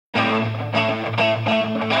Hey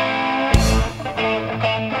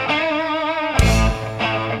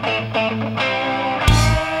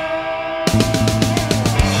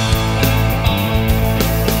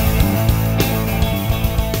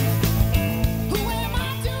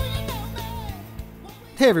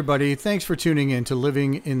everybody, thanks for tuning in to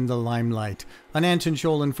Living in the Limelight, an Anton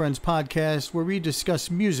Scholl and Friends podcast where we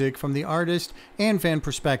discuss music from the artist and fan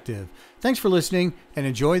perspective. Thanks for listening and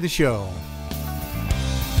enjoy the show.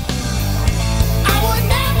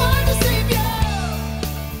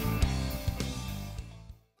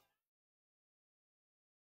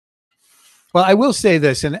 Well, I will say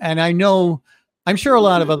this, and I know, I'm sure a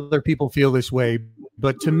lot of other people feel this way,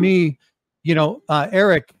 but to me,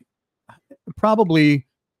 Eric, probably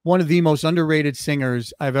one of the most underrated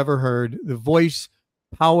singers I've ever heard. The voice,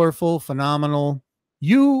 powerful, phenomenal.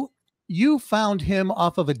 You found him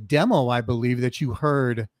off of a demo, I believe, that you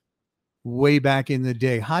heard way back in the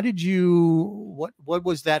day. How did you, what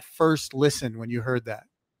was that first listen when you heard that?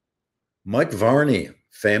 Mike Varney,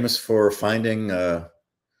 famous for finding,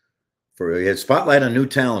 he had Spotlight on New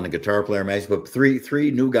Talent, a guitar player magazine, but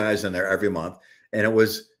three new guys in there every month. And it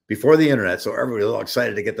was before the internet, so everybody was all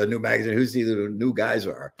excited to get the new magazine. Who's the new guys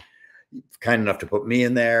are? Kind enough to put me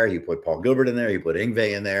in there. He put Paul Gilbert in there. He put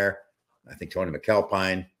Yngwie in there. I think Tony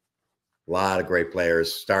McAlpine. A lot of great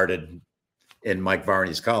players started in Mike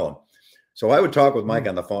Varney's column. So I would talk with Mike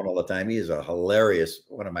on the phone all the time. He is a hilarious,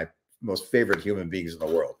 one of my most favorite human beings in the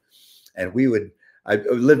world. And I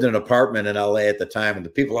lived in an apartment in LA at the time, and the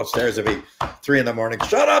people upstairs would be 3 in the morning.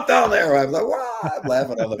 Shut up down there. I'm like, wow, I'm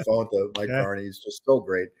laughing on the phone to Mike Varney. He's just so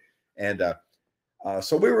great. And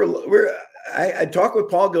so I talked with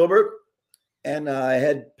Paul Gilbert, and I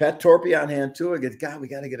had Pat Torpey on hand too. I go, God, we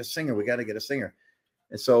got to get a singer. We got to get a singer.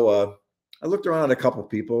 And so I looked around at a couple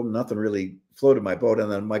of people. Nothing really floated my boat.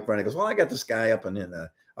 And then Mike Varney goes, well, I got this guy up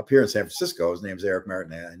here in San Francisco. His name's Eric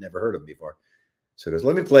Martin. I never heard of him before. So he goes,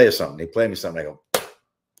 let me play you something. He played me something. I go,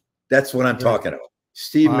 that's what I'm talking about.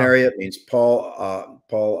 Steve Marriott means Paul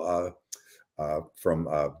from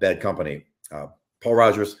Bad Company. Paul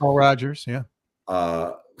Rogers. Paul Rogers, yeah.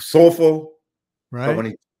 Soulful. Right. But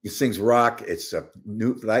when he sings rock, it's a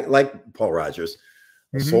new, like Paul Rogers,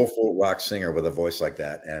 a soulful rock singer with a voice like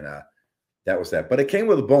that. And that was that. But it came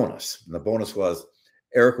with a bonus. And the bonus was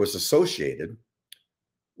Eric was associated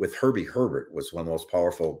with Herbie Herbert, was one of the most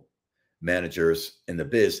powerful managers in the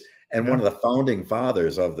biz, and one of the founding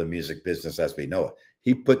fathers of the music business as we know it.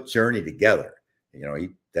 He put Journey together.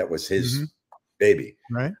 That was his baby.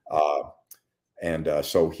 Right.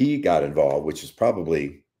 So he got involved, which is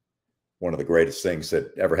probably one of the greatest things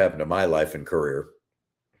that ever happened to my life and career.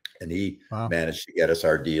 And he managed to get us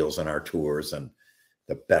our deals and our tours and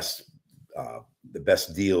the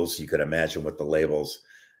best deals you could imagine with the labels.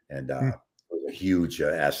 And it was a huge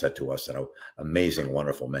asset to us, and an amazing,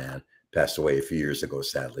 wonderful man. Passed away a few years ago,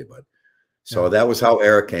 sadly. But so that was how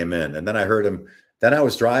Eric came in. And then I heard him. Then I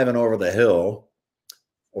was driving over the hill,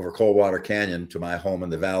 over Coldwater Canyon to my home in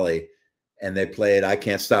the valley, and they played I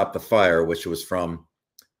Can't Stop the Fire, which was from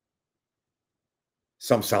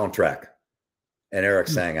some soundtrack. And Eric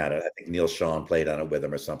sang on it. I think Neil Sean played on it with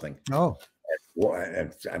him or something. Oh.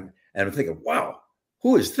 And I'm thinking, wow,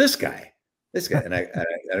 who is this guy? This guy. And I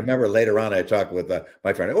remember later on I talked with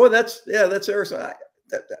my friend. Oh, that's Eric. So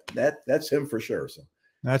that's him for sure. So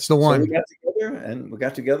that's the one. So we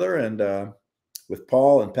got together and with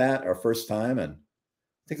Paul and Pat our first time, and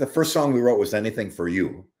I think the first song we wrote was Anything for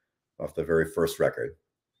You off the very first record,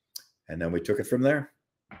 and then we took it from there.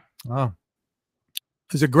 Wow,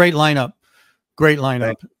 it's a great lineup.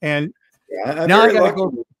 And I'm now very I gotta lucky.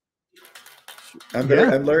 go. I'm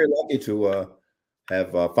very lucky to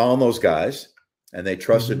have found those guys, and they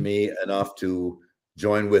trusted me enough to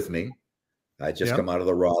join with me. I just come out of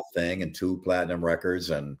the Roth thing and 2 platinum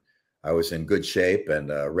records, and I was in good shape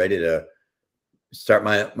and ready to start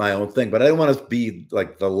my own thing. But I didn't want to be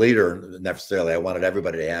like the leader necessarily. I wanted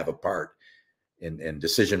everybody to have a part in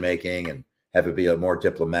decision making and have it be a more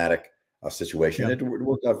diplomatic situation. It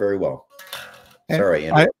worked out very well.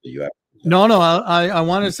 Sorry, Andy, No, I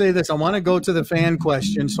want to say this. I want to go to the fan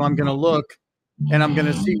question, so I'm going to look and I'm going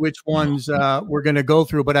to see which ones we're going to go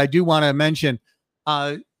through. But I do want to mention.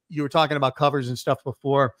 You were talking about covers and stuff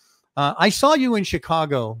before. I saw you in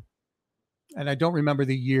Chicago, and I don't remember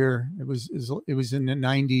the year. It was in the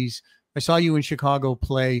 90s. I saw you in Chicago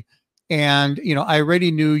play, and I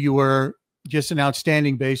already knew you were just an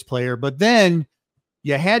outstanding bass player. But then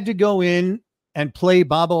you had to go in and play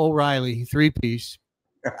Baba O'Reilly 3-piece.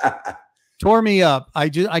 Tore me up.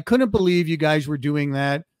 I couldn't believe you guys were doing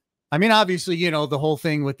that. I mean, obviously, the whole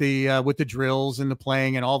thing with the drills and the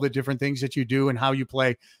playing and all the different things that you do and how you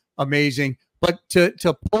play. Amazing. But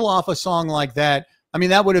to pull off a song like that, I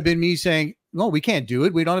mean, that would have been me saying, no, we can't do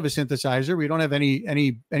it. We don't have a synthesizer. We don't have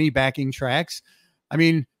any backing tracks. I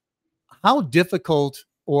mean, how difficult,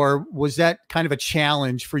 or was that kind of a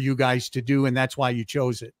challenge for you guys to do, and that's why you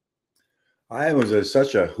chose it? I was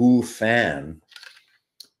such a Who fan.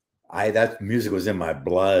 That music was in my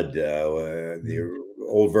blood. The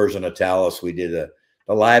old version of Talus, we did the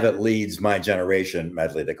Live at Leeds My Generation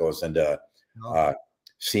medley that goes into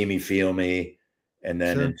See Me, Feel Me, and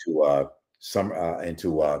then into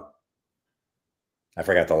I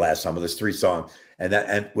forgot the last song, but there's 3 songs,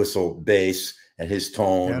 and whistle bass, and his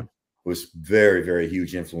tone was very, very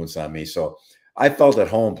huge influence on me. So I felt at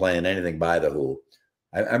home playing anything by the Who.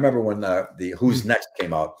 I remember when the Who's Next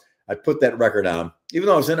came out, I put that record on, even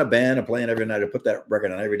though I was in a band and playing every night. I put that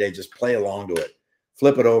record on every day, just play along to it,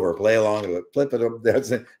 flip it over, play along to it, flip it over.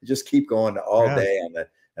 That's it. Just keep going all day on that.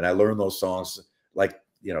 And I learned those songs like,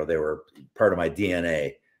 you know, they were part of my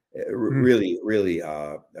DNA. Really, really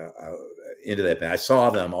into that band. I saw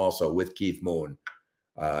them also with Keith Moon,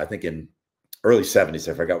 I think in early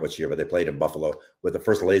 70s. I forgot which year, but they played in Buffalo with the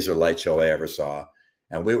first laser light show I ever saw.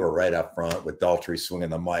 And we were right up front with Daltrey swinging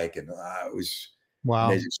the mic. And it was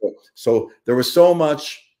amazing. So there was so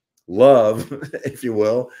much love, if you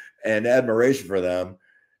will, and admiration for them.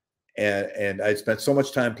 And I spent so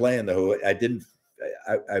much time playing the Who.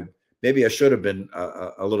 I maybe I should have been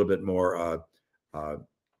a little bit more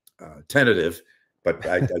tentative, but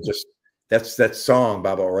I just, that song,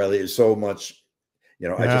 Bob O'Reilly, is so much, you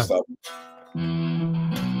know, I just thought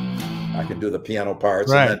I can do the piano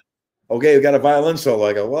parts. And then, okay, we got a violin solo.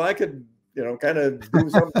 I go, well, I could, you know, kind of do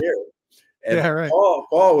something here. And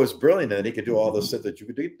Paul was brilliant, and he could do all the stuff that you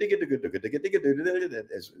could do.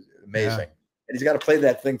 It's amazing. And he's got to play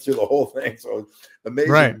that thing through the whole thing. So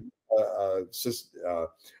amazing, just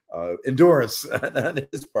endurance on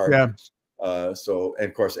his part. So, and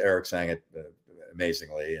of course, Eric sang it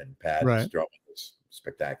amazingly, and Pat's drumming was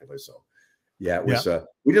spectacular. So, yeah, it was.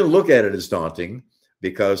 We didn't look at it as daunting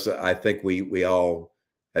because I think we all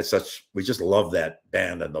had we just love that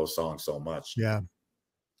band and those songs so much. Yeah.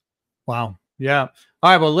 Wow. Yeah.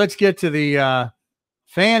 All right. Well, let's get to the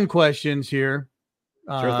fan questions here.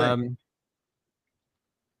 Sure thing.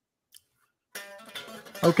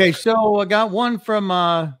 Okay, so I got one from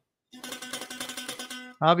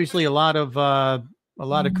obviously a lot of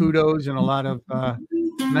kudos and a lot of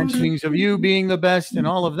mentionings of you being the best and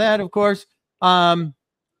all of that, of course.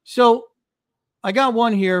 So I got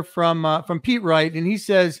one here from Pete Wright, and he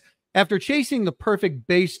says, after chasing the perfect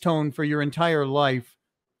bass tone for your entire life,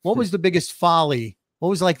 what was the biggest folly? What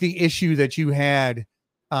was like the issue that you had?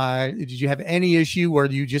 Did you have any issue where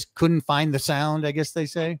you just couldn't find the sound, I guess they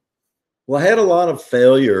say? Well, I had a lot of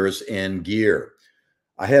failures in gear.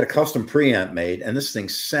 I had a custom preamp made, and this thing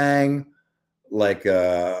sang like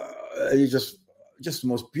just the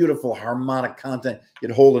most beautiful harmonic content.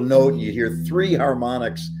 You'd hold a note, and you'd hear 3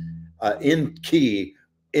 harmonics in key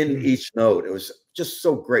in each note. It was just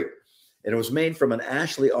so great. And it was made from an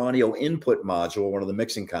Ashley Audio input module, one of the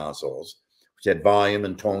mixing consoles, which had volume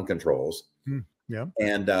and tone controls.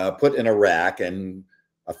 And put in a rack, and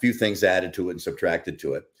a few things added to it and subtracted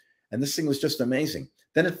to it. And this thing was just amazing.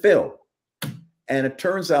 Then it failed. And it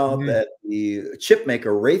turns out that the chip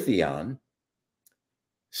maker Raytheon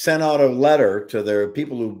sent out a letter to their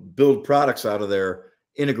people who build products out of their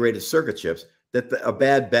integrated circuit chips that a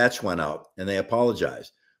bad batch went out, and they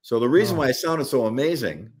apologized. So the reason why it sounded so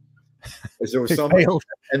amazing is there was some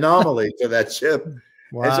anomaly to that chip.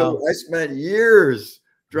 And so I spent years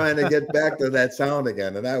trying to get back to that sound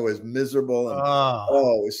again. And I was miserable. And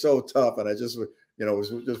it was so tough. And I just, you know, was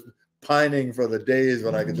just pining for the days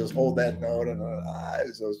when I could just hold that note. And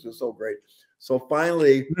it was just so great. So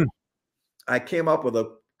finally, I came up with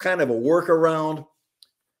a kind of a workaround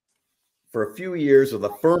for a few years with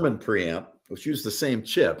a Furman preamp, which used the same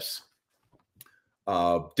chips,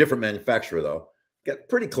 different manufacturer though, got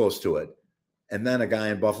pretty close to it. And then a guy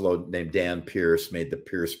in Buffalo named Dan Pierce made the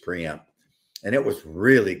Pierce preamp, and it was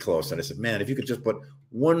really close. And I said, man, if you could just put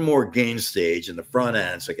one more gain stage in the front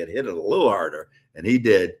end so I could hit it a little harder. And he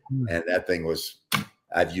did. And that thing was,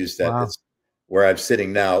 I've used that. It's where I'm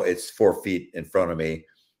sitting now. It's 4 feet in front of me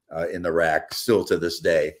in the rack, still to this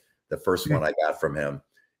day, the first one I got from him.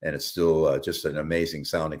 And it's still just an amazing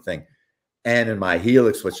sounding thing. And in my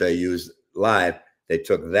Helix, which I use live, they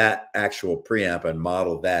took that actual preamp and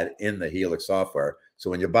modeled that in the Helix software. So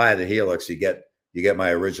when you buy the Helix, you get my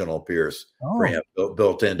original Pierce preamp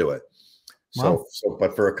built into it. So,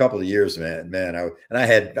 but for a couple of years, man, I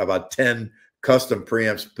had about 10 custom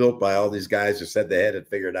preamps built by all these guys who said they had it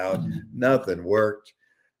figured out. Nothing worked.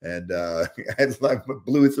 and I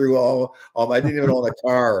blew through all. I didn't even own a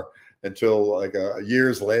car until like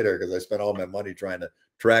years later, because I spent all my money trying to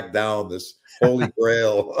track down this holy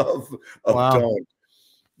grail of tone.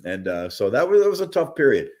 And so that was a tough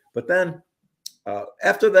period. But then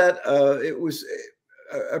after that, it was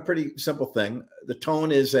a pretty simple thing. The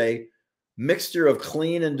tone is a mixture of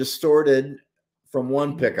clean and distorted from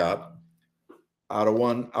one pickup out of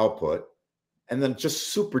one output, and then just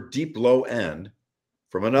super deep low end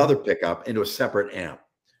from another pickup into a separate amp.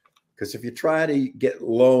 Because if you try to get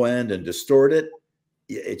low end and distort it,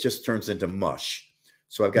 it just turns into mush.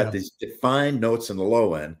 So I've got these defined notes in the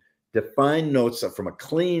low end, defined notes from a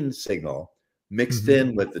clean signal mixed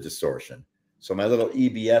in with the distortion. So my little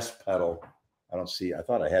EBS pedal, I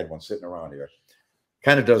thought I had one sitting around here,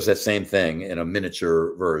 kind of does that same thing in a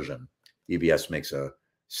miniature version. EBS makes a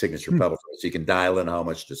signature pedal for it, so you can dial in how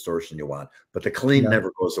much distortion you want, but the clean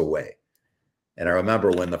never goes away. And I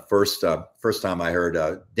remember when the first time I heard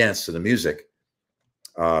Dance to the Music,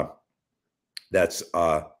 that's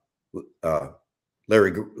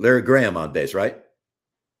Larry Graham on bass, right?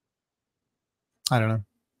 I don't know.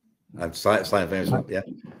 I'm sliding fingers. Yeah.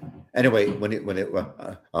 Anyway, when it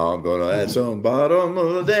I'm gonna add some bottom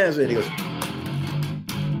of the dance, and he goes,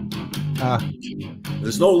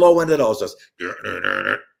 there's no low end at all. It's just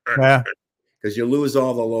because you lose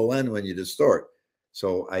all the low end when you distort.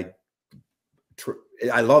 So I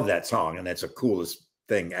love that song, and that's the coolest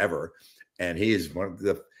thing ever. And he's one of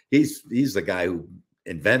the he's the guy who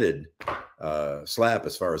invented slap,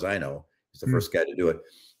 as far as I know. He's the first guy to do it.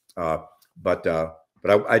 But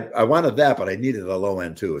I wanted that, but I needed a low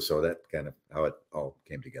end too. So that kind of how it all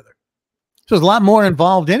came together. So there's a lot more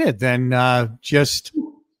involved in it than just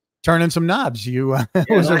turning some knobs. It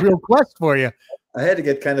was a real quest for you. I had to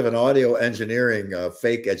get kind of an audio engineering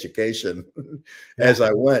fake education as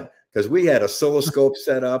I went, because we had oscilloscope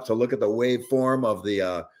set up to look at the waveform of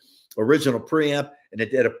the original preamp, and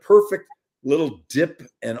it did a perfect little dip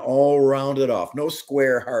and all rounded off. No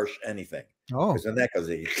square, harsh, anything. Oh, because then that goes,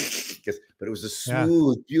 but it was a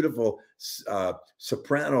smooth, beautiful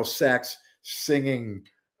soprano sax singing.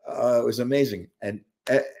 It was amazing. And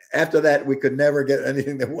after that, we could never get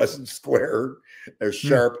anything that wasn't square or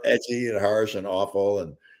sharp, edgy, and harsh and awful.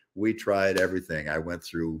 And we tried everything. I went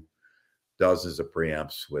through dozens of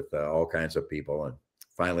preamps with all kinds of people, and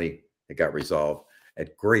finally it got resolved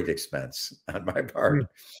at great expense on my part.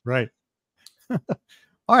 Right.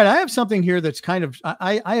 All right, I have something here that's kind of,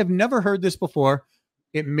 I have never heard this before.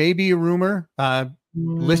 It may be a rumor,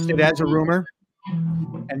 listed as a rumor,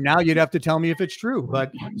 and now you'd have to tell me if it's true.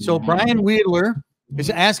 But so Brian Wheeler is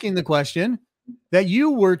asking the question that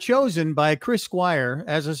you were chosen by Chris Squire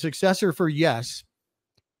as a successor for Yes,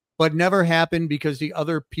 but never happened because the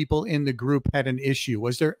other people in the group had an issue.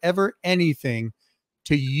 Was there ever anything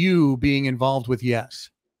to you being involved with Yes?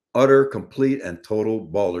 Utter, complete, and total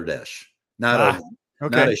balderdash. Not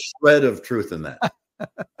a shred of truth in that.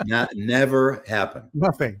 Never happened.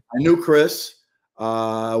 Nothing. I knew Chris,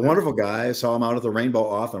 wonderful guy. I saw him out at the Rainbow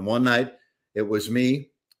Off, and one night it was me,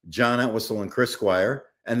 John Entwistle, and Chris Squire,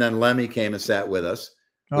 and then Lemmy came and sat with us.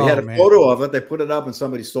 We had a photo of it. They put it up, and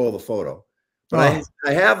somebody stole the photo. But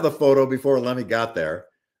I have the photo before Lemmy got there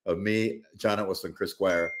of me, John Entwistle, and Chris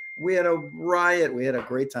Squire. We had a riot. We had a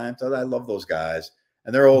great time. So I love those guys,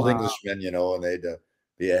 and they're old Englishmen, and they'd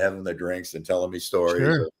be having their drinks and telling me stories,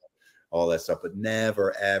 and all that stuff, but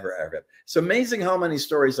never, ever, ever. It's amazing how many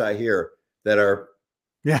stories I hear that are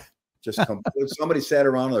just somebody sat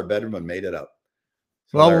around in their bedroom and made it up.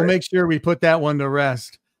 So well, we'll make sure we put that one to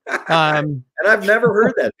rest. And I've never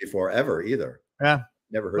heard that before, ever either. Yeah.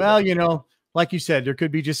 Never heard that. Well, like you said, there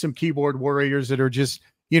could be just some keyboard warriors that are just,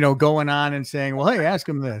 going on and saying, well, hey, ask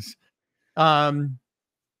him this.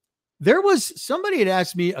 There was somebody had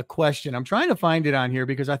asked me a question. I'm trying to find it on here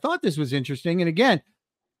because I thought this was interesting. And again,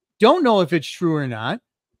 don't know if it's true or not,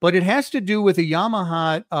 but it has to do with a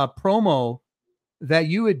Yamaha promo that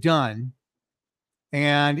you had done.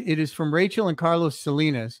 And it is from Rachel and Carlos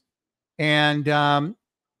Salinas. And I'm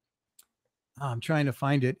trying to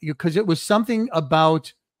find it because it was something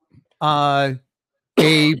about a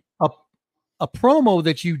promo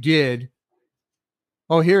that you did.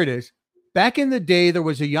 Oh, here it is. Back in the day, there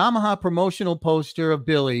was a Yamaha promotional poster of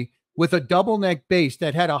Billy with a double neck bass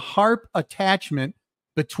that had a harp attachment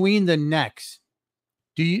between the necks.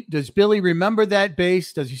 Does Billy remember that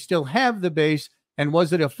bass? Does he still have the bass? And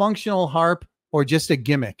was it a functional harp or just a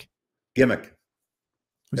gimmick? Gimmick.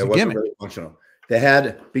 It wasn't really functional. They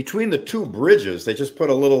had, between the two bridges, they just put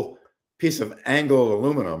a little piece of angled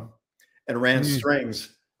aluminum and ran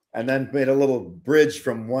strings, and then made a little bridge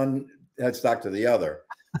from one headstock to the other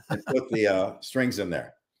and put the strings in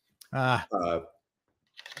there. Ah,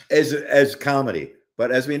 as comedy.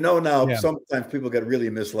 But as we know now, yeah. sometimes people get really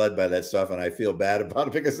misled by that stuff, and I feel bad about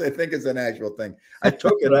it because they think it's an actual thing. I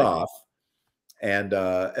took it off, and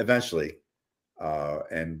eventually,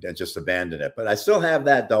 and just abandoned it. But I still have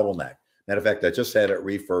that double neck. Matter of fact, I just had it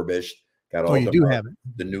refurbished. Got all you do have it.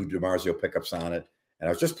 the new DiMarzio pickups on it, and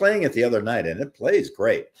I was just playing it the other night, and it plays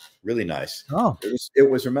great, really nice. Oh, it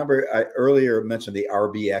was. Remember, I earlier mentioned the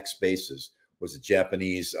RBX basses was a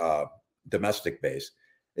Japanese domestic bass.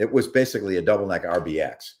 It was basically a double neck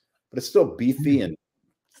RBX, but it's still beefy and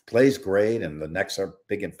plays great, and the necks are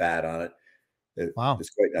big and fat on it. wow. It's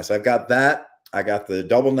great. Now, so I've got that. I got the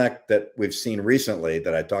double neck that we've seen recently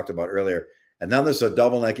that I talked about earlier. And then there's a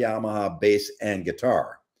double neck Yamaha bass and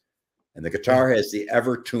guitar. And the guitar has the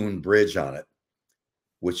Evertune bridge on it,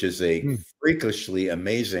 which is a freakishly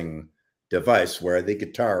amazing device where the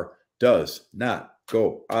guitar does not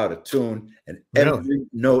go out of tune. And every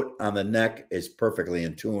note on the neck is perfectly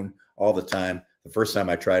in tune all the time. The first time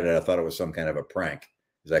I tried it, I thought it was some kind of a prank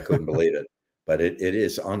because I couldn't believe it. But it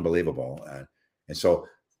is unbelievable. And so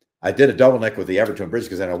I did a double neck with the Evertune bridge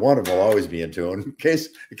because I know one of them will always be in tune. In case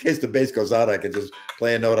the bass goes out, I can just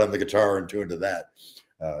play a note on the guitar and tune to that.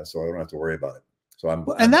 So I don't have to worry about it. So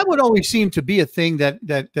and that would always seem to be a thing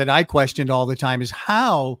that I questioned all the time is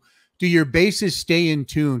how do your basses stay in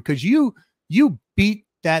tune? Because you beat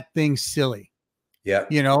that thing silly. Yeah.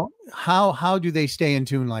 You know, how do they stay in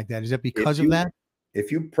tune like that? Is it because of that?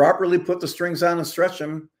 If you properly put the strings on and stretch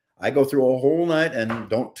them, I go through a whole night and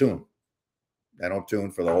don't tune. I don't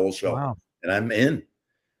tune for the whole show. Wow. And I'm in.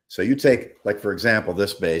 So you take, like, for example,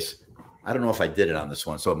 this bass. I don't know if I did it on this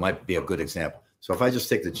one, so it might be a good example. So if I just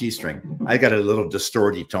take the G string, I got a little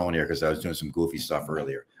distorted tone here because I was doing some goofy stuff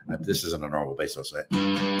earlier. This isn't a normal bass, I'll say.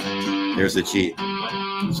 Here's the G.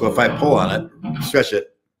 So if I pull on it, stretch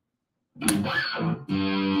it.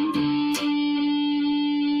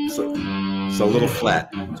 So it's a little flat.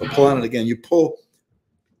 So pull on it again. You pull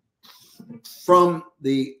from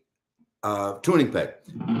the tuning peg.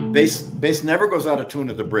 Bass never goes out of tune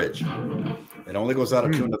at the bridge. It only goes out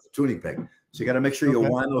of tune at the tuning peg. So you got to make sure you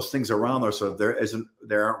wind those things around there so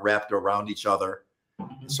they aren't wrapped around each other.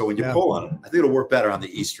 So when you pull on it, I think it'll work better on the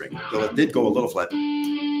E string. Though it did go a little flat.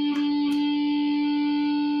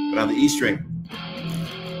 But on the E string,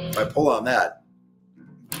 if I pull on that,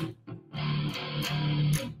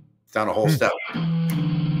 down a whole step.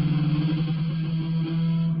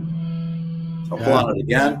 So I'll pull on it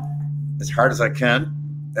again as hard as I can.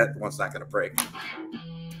 That one's not going to break.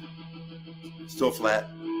 Still flat.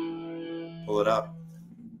 Pull it up.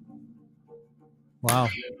 Wow.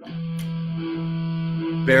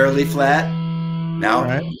 Barely flat.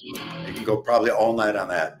 Now you can go probably all night on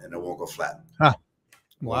that and it won't go flat. Huh.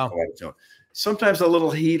 Wow. Sometimes a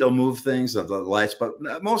little heat will move things, the lights, but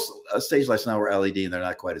most stage lights now are LED and they're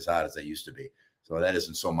not quite as hot as they used to be. So that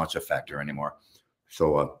isn't so much a factor anymore.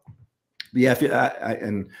 So yeah,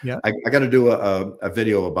 I got to do a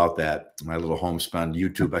video about that. My little homespun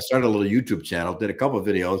YouTube. I started a little YouTube channel, did a couple of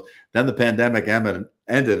videos. Then the pandemic ended,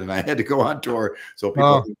 and I had to go on tour. So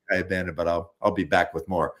people think I abandoned, but I'll be back with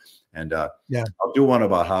more. And I'll do one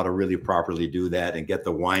about how to really properly do that and get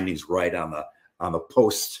the windings right on the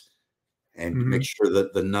post, and make sure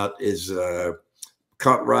that the nut is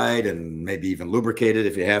cut right and maybe even lubricated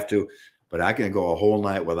if you have to. But I can go a whole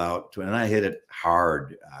night without, and I hit it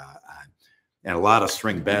hard. And a lot of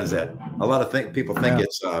string bends that a lot of people think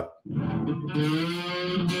it's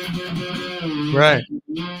right.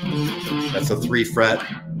 That's a 3 fret,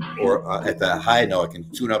 or at the high note, I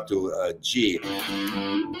can tune up to a G.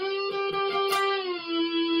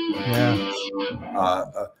 Yeah.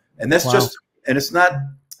 And that's just, and it's not,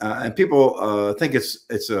 and people think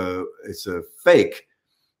it's a fake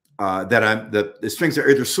that the strings are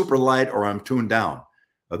either super light or I'm tuned down.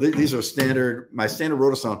 These are my standard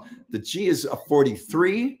rotosound. The G is a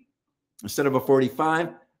 43 instead of a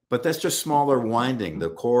 45, but that's just smaller winding.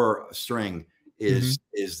 The core string is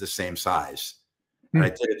the same size. And I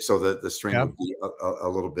did it so that the string would be a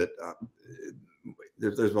little bit.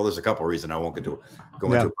 There's a couple of reasons I won't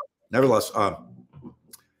go into. Nevertheless,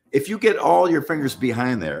 if you get all your fingers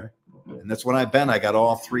behind there, and that's when I got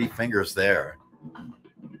all 3 fingers there,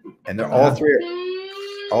 and they're all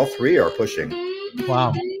three are pushing.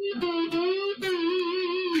 Wow.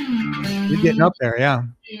 You're getting up there, yeah.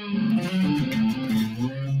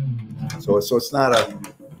 So it's not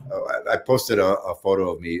I posted a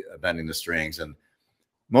photo of me bending the strings, and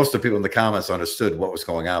most of the people in the comments understood what was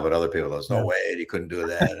going on, but other people, there's no way he couldn't do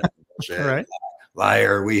that. Right.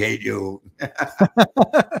 Liar, we hate you.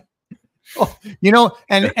 You know,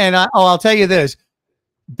 and I'll tell you this.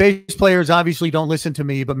 bass players obviously don't listen to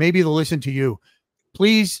me, but maybe they'll listen to you.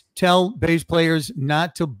 Please tell bass players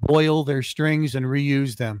not to boil their strings and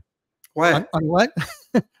reuse them. Why?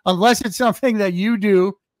 Unless it's something that you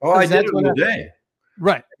do. Oh, I did it the other day.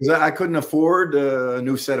 Right. Because I couldn't afford a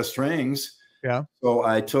new set of strings. Yeah. So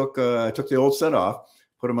I took the old set off,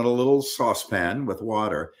 put them in a little saucepan with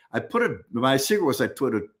water. My secret was I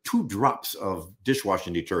put 2 drops of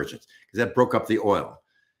dishwashing detergent because that broke up the oil.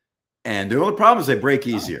 And the only problem is they break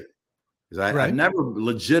easier. Because I've never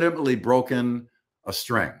legitimately broken a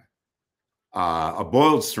string, a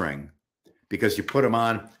boiled string, because you put them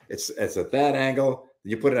on, it's at that angle,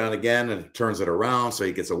 you put it on again and it turns it around. So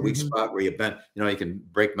it gets a weak spot where you bend, you can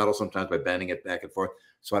break metal sometimes by bending it back and forth.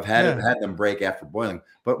 So I've had them break after boiling.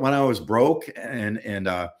 But when I was broke and in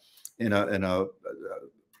a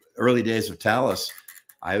early days of Talus,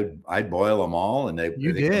 I'd boil them all, and they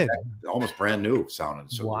did almost brand new sounding.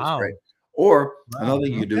 So wow. It was great. Or another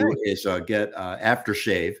thing you do is get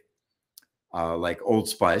aftershave, like Old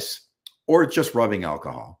Spice, or just rubbing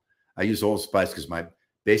alcohol. I use Old Spice because my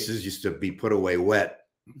basses used to be put away wet,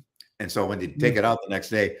 and so when you take it out the next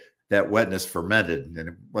day, that wetness fermented, and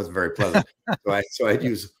it wasn't very pleasant. so I'd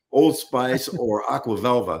use Old Spice or Aqua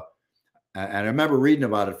Velva, and I remember reading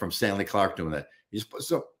about it from Stanley Clark doing that. You just put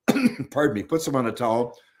some, pardon me, put some on a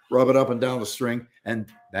towel, rub it up and down the string, and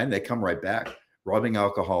then they come right back. Rubbing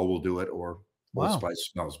alcohol will do it, or Old Spice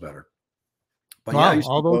smells better. But yeah,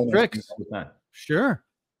 all those tricks. Sure.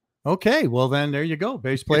 Okay. Well, then there you go.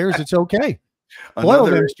 Bass players, it's okay. Boil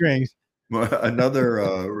them strings.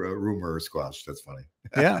 Another rumor squashed. That's funny.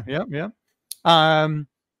 Yeah. I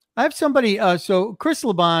have somebody. So Chris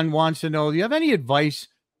Laban wants to know: do you have any advice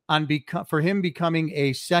on for him becoming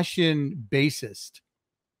a session bassist?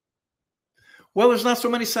 Well, there's not so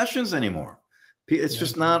many sessions anymore. It's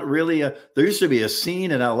just not really there used to be a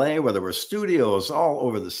scene in LA where there were studios all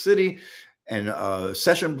over the city, and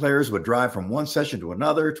session players would drive from one session to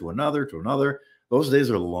another, to another, to another. Those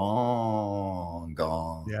days are long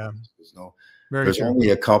gone. Yeah. There's only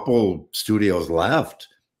a couple studios left,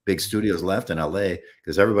 big studios left in LA,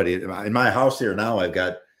 because everybody in my house here now, I've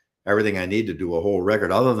got everything I need to do a whole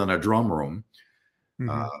record other than a drum room.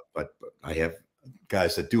 But I have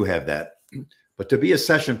guys that do have that. But to be a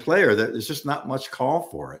session player, there's just not much call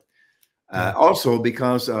for it. Also,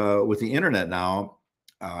 because with the internet now,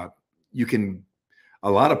 a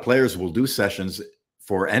lot of players will do sessions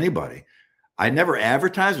for anybody. I never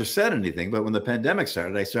advertised or said anything, but when the pandemic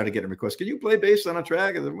started, I started getting requests. Can you play bass on a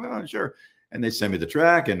track? I said, well, sure. And they'd send me the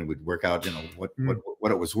track, and we'd work out,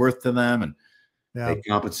 what it was worth to them, and they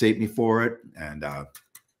compensate me for it, and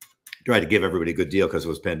try to give everybody a good deal because it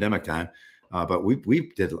was pandemic time. But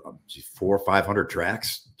we did 400 or 500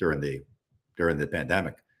 tracks during the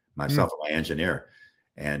pandemic, myself and my engineer,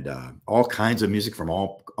 and all kinds of music from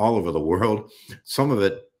all over the world. Some of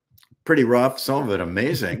it pretty rough, some of it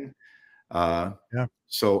amazing. But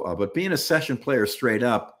being a session player straight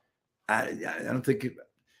up, I don't think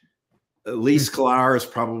Lee Sklar is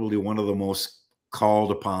probably one of the most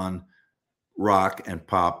called upon rock and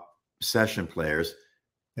pop session players.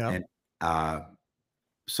 And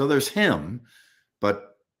so there's him,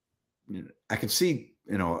 but I can see,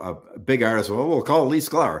 a big artist. Well, we'll call Lee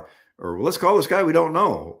Sklar, or let's call this guy we don't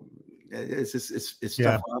know. It's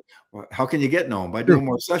tough. How can you get known? By doing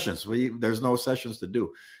more sessions. There's no sessions to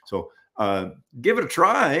do. So give it a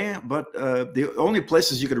try. But the only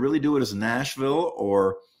places you could really do it is Nashville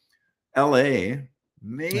or LA,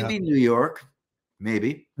 maybe New York,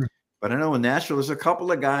 maybe. But I know in Nashville, there's a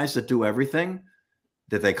couple of guys that do everything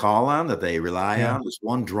that they call on, that they rely on. There's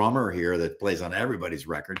one drummer here that plays on everybody's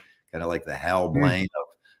record, kind of like the Hal Blaine of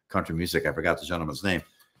country music. I forgot the gentleman's name.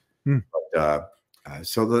 But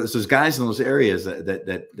so there's guys in those areas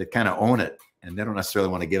that kind of own it, and they don't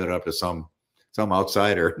necessarily want to give it up to some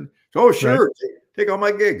outsider. Oh, sure, take all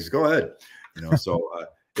my gigs, go ahead. So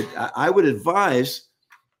I would advise,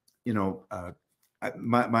 my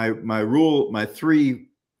 3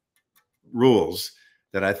 rules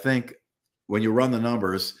that I think, when you run the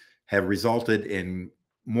numbers, have resulted in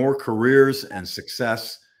more careers and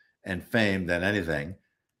success and fame than anything.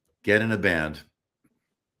 Get in a band.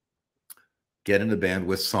 Get in a band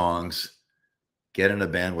with songs. Get in a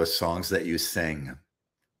band with songs that you sing.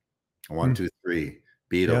 1, 2, 3.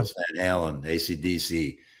 Beatles, Van Halen,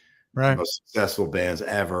 AC/DC. The most successful bands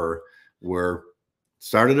ever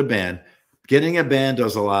started a band. Getting a band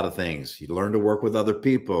does a lot of things. You learn to work with other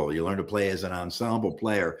people. You learn to play as an ensemble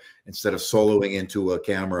player instead of soloing into a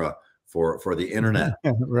camera for the internet.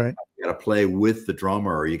 Right. You got to play with the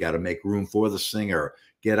drummer, or you got to make room for the singer.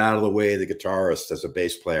 Get out of the way of the guitarist as a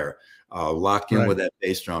bass player. Lock in with that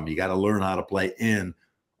bass drum. You got to learn how to play in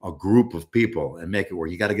a group of people and make it where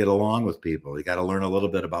you got to get along with people. You got to learn a little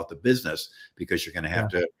bit about the business, because you're going to have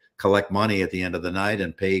to collect money at the end of the night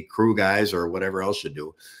and pay crew guys or whatever else you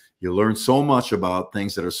do. You learn so much about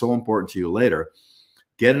things that are so important to you later.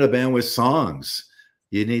 Get in a band with songs.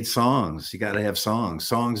 You need songs. You got to have songs.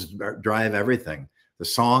 Songs drive everything. The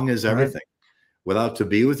song is everything. Right. Without To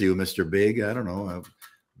Be With You, Mr. Big, I don't know,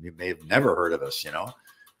 you may have never heard of us,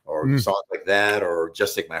 or songs like that, or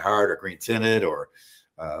Just Take My Heart, or Green Tinted, or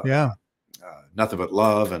Nothing But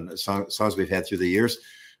Love, and songs we've had through the years.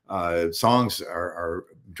 Songs are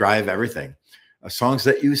drive everything. Songs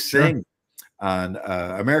that you sing on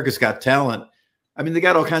America's Got Talent. I mean, they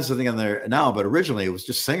got all kinds of things on there now, but originally it was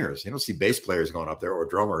just singers. You don't see bass players going up there or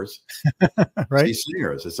drummers. Right? You see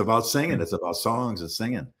singers. It's about singing. It's about songs and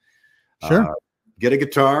singing. Sure. Get a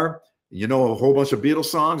guitar. A whole bunch of Beatles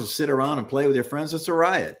songs, and sit around and play with your friends. It's a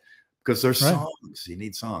riot, because there's songs. You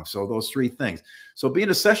need songs. So those three things. So being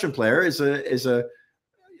a session player is it's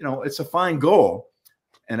a fine goal.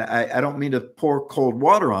 And I don't mean to pour cold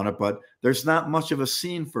water on it, but there's not much of a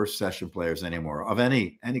scene for session players anymore of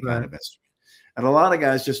any kind of instrument. And a lot of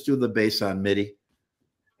guys just do the bass on MIDI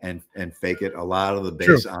and fake it. A lot of the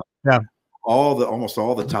bass on almost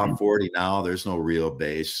all the top 40 now, there's no real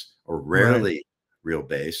bass, or rarely real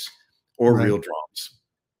bass, or real drums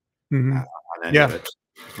on any of it.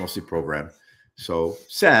 It's mostly programmed. So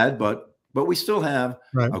sad, but we still have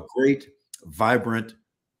a great, vibrant,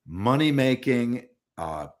 money-making,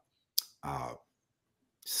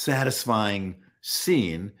 satisfying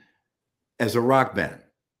scene as a rock band.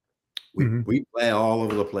 We play all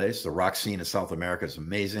over the place. The rock scene in South America is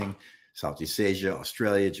amazing. Southeast Asia,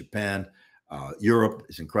 Australia, Japan, Europe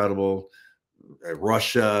is incredible.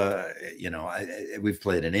 Russia, we've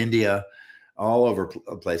played in India, all over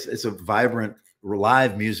the place. It's a vibrant,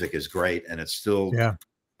 live music is great, and it's still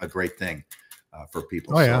a great thing for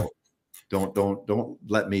people. So don't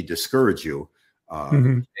let me discourage you.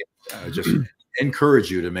 Just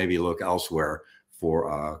encourage you to maybe look elsewhere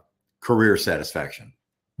for career satisfaction.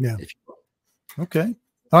 Yeah. Okay.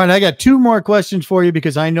 All right. I got two more questions for you,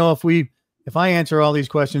 because I know if I answer all these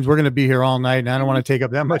questions, we're going to be here all night, and I don't want to take up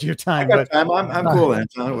that much of your time. I'm cool,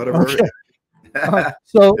 Anton. Whatever. Okay.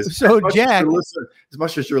 So Jack, as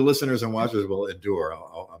much as your listeners and watchers will endure,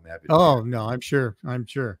 I'm happy. No, I'm sure.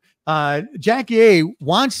 Jackie A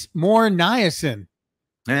wants more niacin.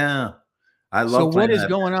 Yeah, I love. So what is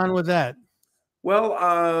going on with that?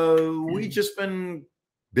 Well, we just been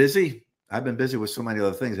busy. I've been busy with so many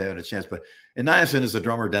other things. I haven't had a chance, but niacin is the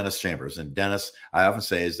drummer, Dennis Chambers. And Dennis, I often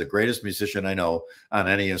say, is the greatest musician I know on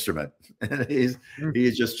any instrument. And he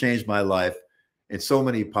has just changed my life in so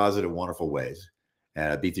many positive, wonderful ways.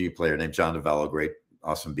 And a B3 player named John Novello, great,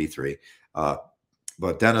 awesome B3.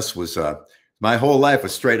 But Dennis was, my whole life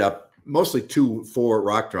was straight up, mostly 2-4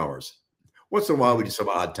 rock drummers. Once in a while, we do some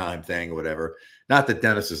odd time thing or whatever. Not that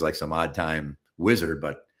Dennis is like some odd time wizard,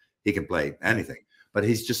 but he can play anything. But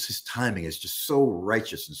his timing is just so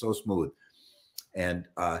righteous and so smooth. And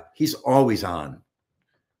he's always on.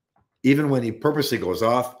 Even when he purposely goes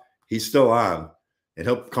off, he's still on. And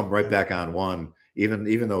he'll come right back on one. Even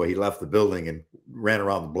though he left the building and ran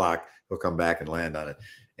around the block, he'll come back and land on it.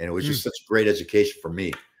 And it was just such great education for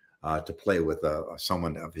me to play with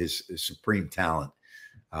someone of his supreme talent.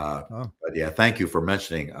 But yeah, thank you for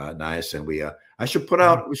mentioning niacin. We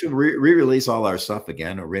should re-release all our stuff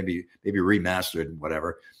again, or maybe remastered and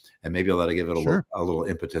whatever, and maybe let it give it a little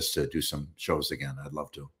impetus to do some shows again. I'd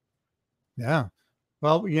love to. Yeah.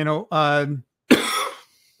 Well,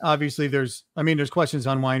 obviously there's questions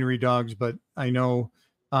on Winery Dogs, but I know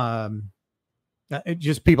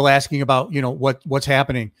just people asking about, what's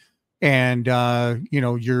happening, and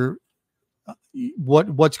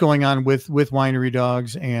what's going on with Winery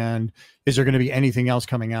Dogs, and is there going to be anything else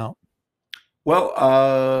coming out? Well,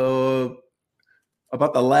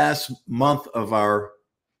 about the last month of our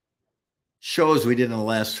shows we did in the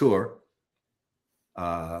last tour,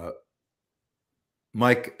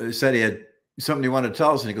 Mike said he had something he wanted to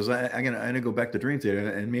tell us, and he goes, I'm gonna go back to Dream Theater.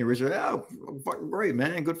 And me and Richard, fucking great,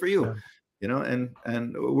 man, good for you.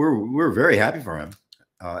 And we're very happy for him.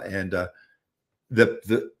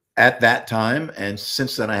 At that time, and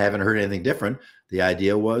since then I haven't heard anything different. The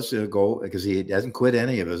idea was to go, because he hasn't quit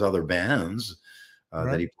any of his other bands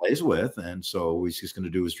that he plays with, and so he's just going to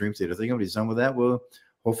do his Dream Theater thing. When he's done with that, we'll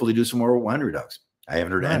hopefully do some more Winery Dogs. I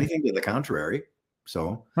haven't heard anything to the contrary,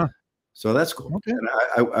 so that's cool. Okay. And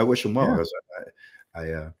I wish him well, because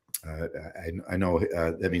I know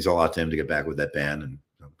that means a lot to him to get back with that band, and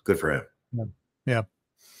good for him. Yeah.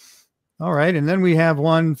 All right, and then we have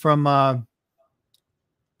one from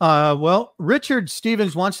Well, Richard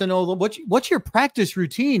Stevens wants to know what's your practice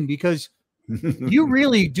routine, because you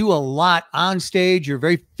really do a lot on stage. You're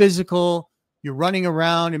very physical. You're running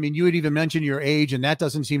around. I mean, you had even mentioned your age, and that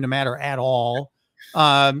doesn't seem to matter at all.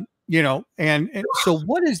 You know, and so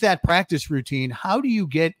what is that practice routine? How do you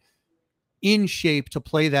get in shape to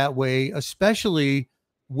play that way, especially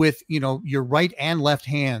with, you know, your right and left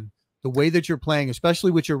hand, the way that you're playing,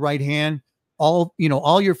 especially with your right hand, all, you know,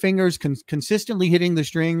 all your fingers consistently hitting the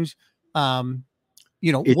strings. You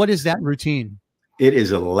know, what is that routine? It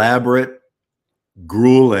is elaborate,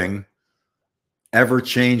 grueling, ever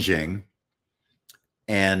changing.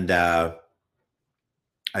 And I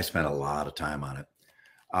spent a lot of time on it.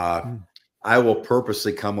 I will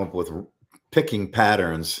purposely come up with picking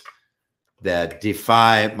patterns that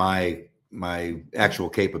defy my actual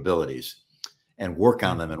capabilities, and work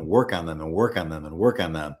on them and work on them and work on them and work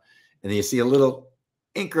on them. And then you see a little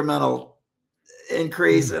incremental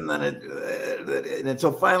increase, and then and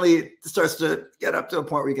until finally it starts to get up to a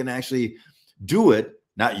point where you can actually do it,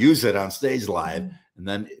 not use it on stage live. And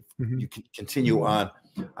then you can continue on.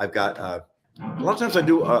 I've got a lot of times I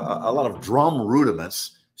do a lot of drum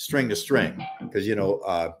rudiments, string to string, because, you know,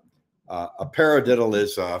 a paradiddle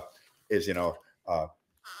is, you know,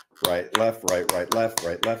 right, left, right, right, left,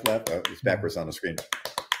 right, left, left. It's backwards on the screen.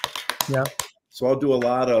 Yeah. So I'll do a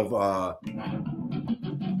lot of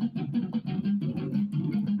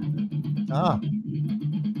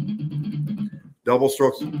double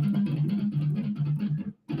strokes,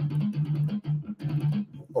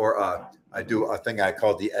 or I do a thing I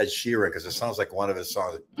call the Ed Sheeran, because it sounds like one of his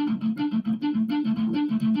songs.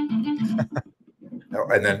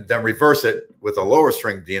 And then reverse it with a lower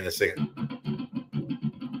string being the singing.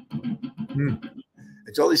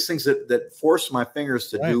 It's all these things that force my fingers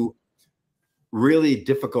to do really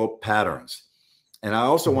difficult patterns. And I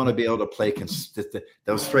also want to be able to play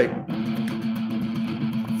those straight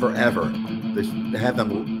forever. Have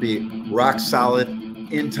them be rock solid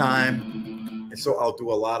in time. And so I'll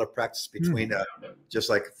do a lot of practice between just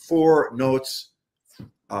like 4 notes,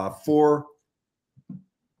 4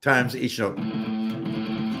 times each note.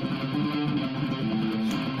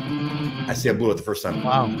 I see I blew it the first time.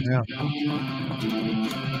 Wow. Yeah.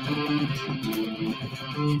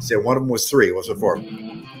 Say one of them was 3. What's it 4?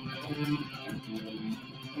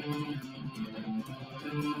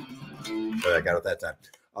 But I got it that time.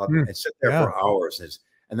 And sit there for hours,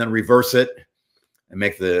 and then reverse it and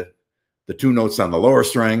make the 2 notes on the lower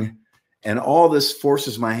string. And all this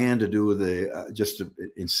forces my hand to do the just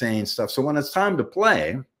insane stuff. So when it's time to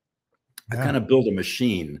play, I kind of build a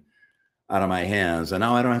machine out of my hands. And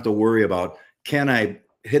now I don't have to worry about, can I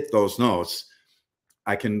hit those notes?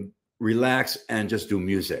 I can relax and just do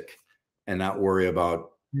music and not worry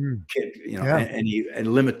about, you know, any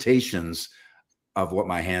limitations of what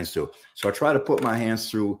my hands do. So I try to put my hands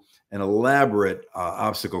through an elaborate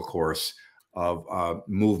obstacle course of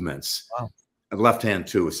movements. Left hand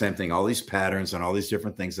too, same thing, all these patterns and all these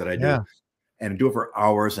different things that I do, and do it for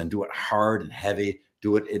hours, and do it hard and heavy,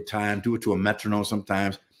 do it in time, do it to a metronome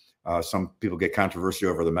sometimes. Some people get controversy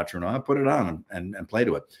over the metronome. I put it on and play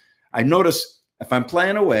to it. I notice if I'm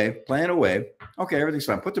playing away, okay, everything's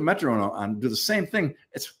fine. Put the metronome on, do the same thing.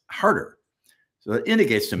 It's harder. So it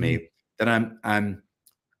indicates to me that I'm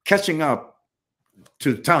catching up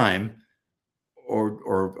to time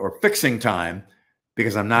or fixing time,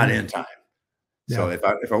 because I'm not in time. So if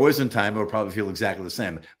I was in time, it would probably feel exactly the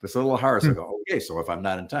same. But it's a little hard. So I go, okay, so if I'm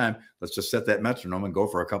not in time, let's just set that metronome and go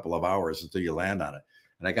for a couple of hours until you land on it.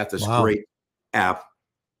 And I got this great app.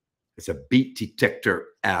 It's a beat detector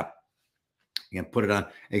app. You can put it on,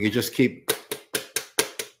 and you can just keep,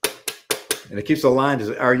 and it keeps the line.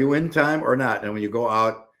 Are you in time or not? And when you go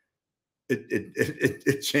out,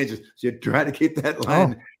 it changes. So you try to keep that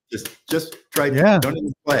line. Just try. Don't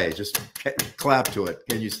even play. Just clap to it.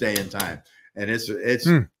 Can you stay in time? And it's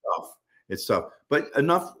tough. It's tough, but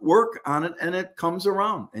enough work on it, and it comes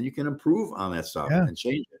around, and you can improve on that stuff and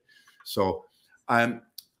change it. So I'm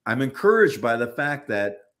encouraged by the fact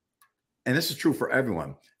that, and this is true for everyone,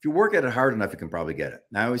 if you work at it hard enough, you can probably get it.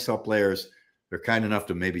 And I always tell players, they're kind enough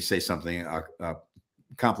to maybe say something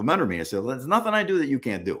complimentary me. I say, well, there's nothing I do that you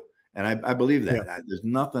can't do. And I believe that. There's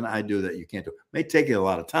nothing I do that you can't do. It may take you a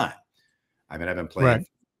lot of time. I mean, I've been playing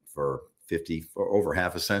for over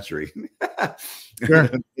half a century.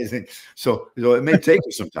 So it may take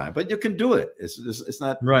you some time, but you can do it. It's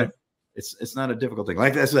not It's not a difficult thing.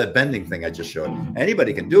 Like that's that bending thing I just showed.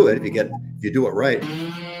 Anybody can do it if you do it right.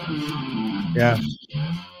 Yeah.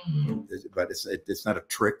 But it's not a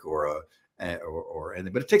trick or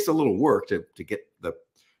anything. But it takes a little work to get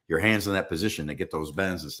your hands in that position to get those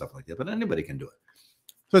bends and stuff like that. But anybody can do it.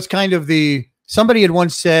 So it's kind of somebody had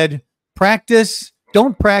once said,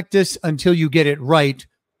 don't practice until you get it right.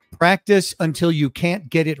 Practice until you can't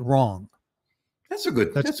get it wrong. That's a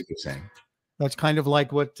good saying. That's kind of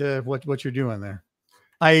like what you're doing there.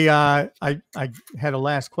 I had a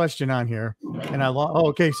last question on here, and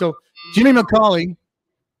okay. So Jimmy McCauley,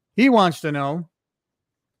 he wants to know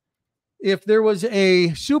if there was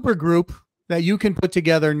a super group that you can put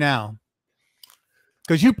together now,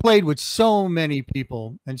 because you played with so many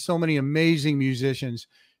people and so many amazing musicians.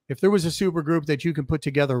 If there was a super group that you can put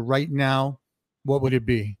together right now, what would it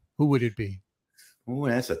be? Who would it be? Oh,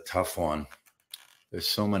 that's a tough one. There's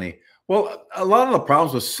so many. Well, a lot of the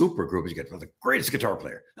problems with super groups, you get the greatest guitar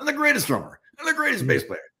player and the greatest drummer and the greatest bass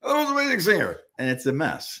player and the most amazing singer, and it's a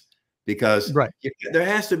mess because there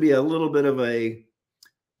has to be a little bit of a,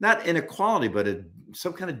 not inequality, but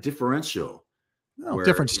some kind of differential.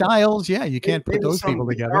 Different styles. Yeah, you can't put those people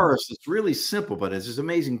together. It's really simple, but it's this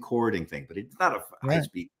amazing chording thing, but it's not a high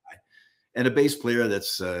speed guy. And a bass player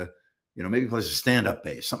that's, maybe plays a stand-up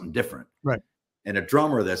bass, something different. Right. And a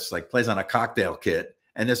drummer that's like plays on a cocktail kit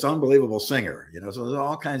and this unbelievable singer, so there's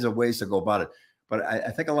all kinds of ways to go about it. But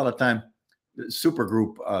I think a lot of time the super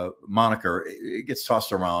group moniker, it gets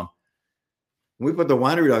tossed around. When we put the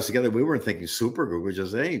Winery Dogs together, we weren't thinking super group. We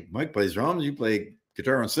just, hey, Mike plays drums, you play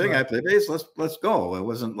guitar and sing, I play bass, let's go. It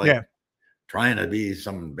wasn't like trying to be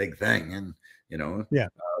some big thing. And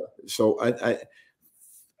so I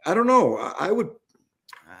don't know.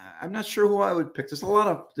 I'm not sure who I would pick. There's a lot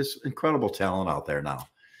of this incredible talent out there now.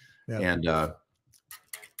 And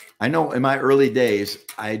I know in my early days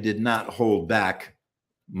I did not hold back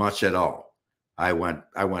much at all. I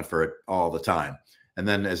went for it all the time. And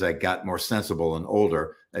then as I got more sensible and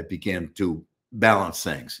older, I began to balance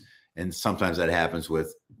things. And sometimes that happens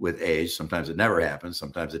with age. Sometimes it never happens.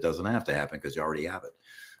 Sometimes it doesn't have to happen because you already have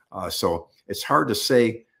it. So it's hard to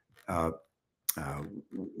say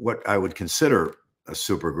what I would consider a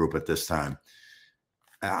super group at this time.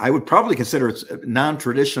 I would probably consider it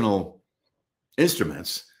non-traditional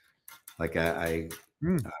instruments. Like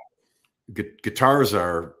guitars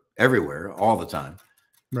are everywhere all the time.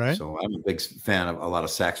 Right. So I'm a big fan of a lot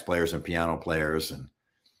of sax players and piano players. And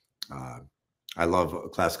I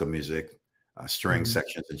love classical music, string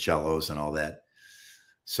sections and cellos and all that.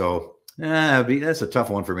 So that's a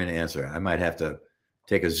tough one for me to answer. I might have to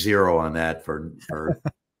take a 0 on that for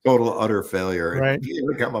total utter failure. Right.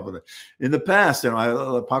 Come up with it. In the past, I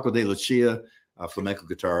love Paco de Lucia, flamenco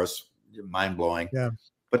guitars, mind blowing. Yeah.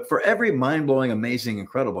 But for every mind blowing, amazing,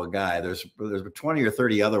 incredible guy, there's 20 or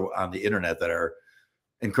 30 other on the internet that are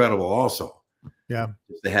incredible also. Yeah.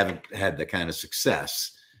 They haven't had the kind of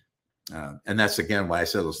success. And that's again why I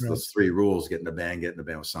said those 3 rules: get in the band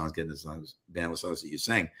with songs, get in the band with songs that you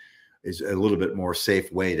sing, is a little bit more safe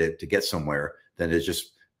way to get somewhere than to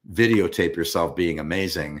just videotape yourself being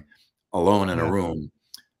amazing alone in a room.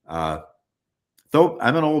 Though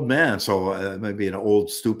I'm an old man, so it might be an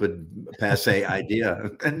old, stupid, passe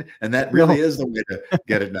idea, and that really is the way to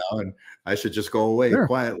get it now. And I should just go away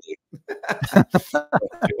quietly.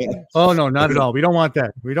 Oh no, not at all. We don't want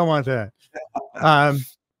that. We don't want that.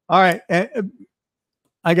 All right,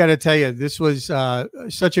 I got to tell you, this was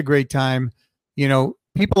such a great time.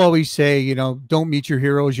 People always say, don't meet your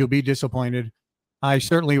heroes; you'll be disappointed. I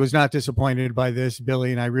certainly was not disappointed by this,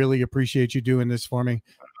 Billy, and I really appreciate you doing this for me.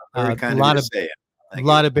 A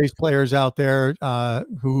lot of bass players out there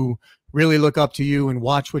who really look up to you and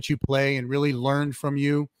watch what you play and really learn from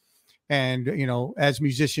you. And, as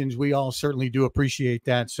musicians, we all certainly do appreciate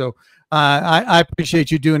that. So I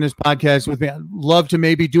appreciate you doing this podcast with me. I'd love to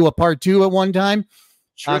maybe do a part 2 at one time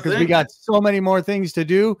because we got so many more things to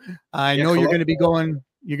do. I know you're going to be going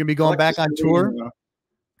back on tour.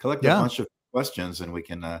 Collect a bunch of questions and we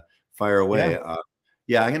can fire away.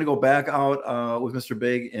 I'm going to go back out with Mr.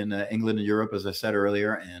 Big in England and Europe, as I said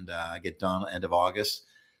earlier, and I get done end of August.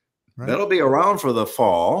 Right. That'll be around for the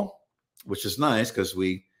fall, which is nice because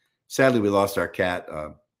sadly we lost our cat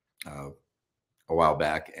a while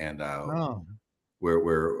back, and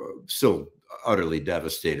we're still utterly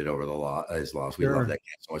devastated over his loss. We love that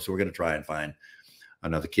cat so much, so we're going to try and find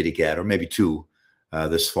another kitty cat or maybe 2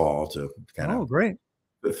 this fall to kind of great.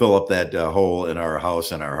 Fill up that hole in our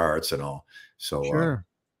house and our hearts and all. So,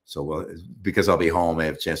 because I'll be home, I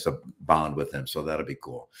have a chance to bond with him. So that'll be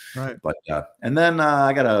cool. Right. But, and then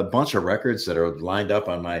I got a bunch of records that are lined up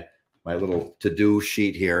on my little to-do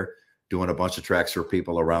sheet here, doing a bunch of tracks for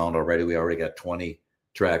people around already. We already got 20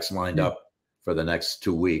 tracks lined up for the next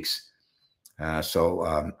 2 weeks. And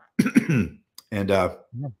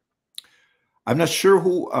I'm not sure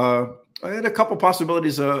who, I had a couple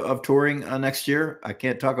possibilities of touring next year. I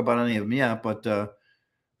can't talk about any of them yet, but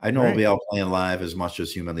I know Right. I'll be out playing live as much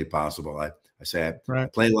as humanly possible. I say I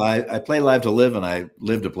Right. play live. I play live to live, and I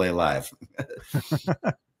live to play live.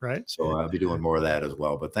 Right. So I'll be doing more of that as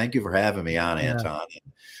well. But thank you for having me on, Yeah. Anton.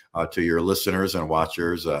 And, to your listeners and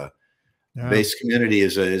watchers, Yeah. base community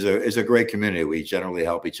is a great community. We generally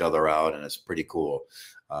help each other out, and it's pretty cool.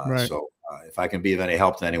 Right. So if I can be of any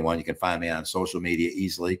help to anyone, you can find me on social media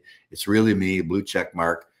easily. It's really me, blue check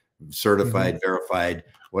mark, certified, verified,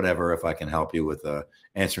 whatever. If I can help you with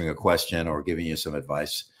answering a question or giving you some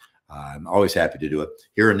advice, I'm always happy to do it.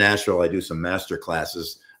 Here in Nashville, I do some master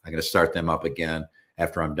classes. I'm going to start them up again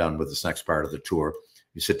after I'm done with this next part of the tour.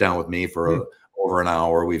 You sit down with me for over an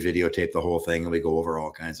hour. We videotape the whole thing, and we go over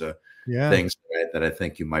all kinds of things that I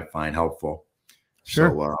think you might find helpful. Sure.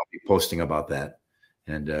 So I'll be posting about that,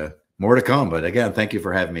 and more to come. But again, thank you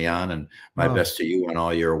for having me on, and my best to you and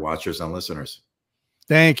all your watchers and listeners.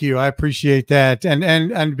 Thank you. I appreciate that.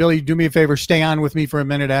 And Billy, do me a favor, stay on with me for a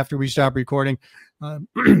minute after we stop recording.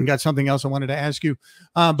 Got something else I wanted to ask you.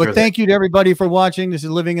 But Sure thank you to everybody for watching. This is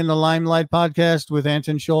Living in the Limelight podcast with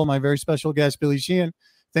Anton Scholl, my very special guest, Billy Sheehan.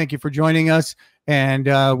 Thank you for joining us. And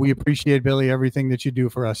we appreciate, Billy, everything that you do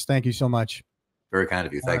for us. Thank you so much. Very kind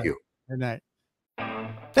of you. Thank you. Good night.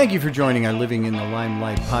 Thank you for joining our Living in the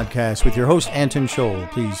Limelight podcast with your host, Anton Scholl.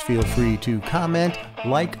 Please feel free to comment,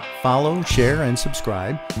 like, follow, share, and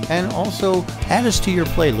subscribe. And also add us to your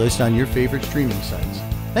playlist on your favorite streaming sites.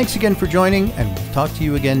 Thanks again for joining, and we'll talk to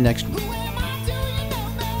you again next week.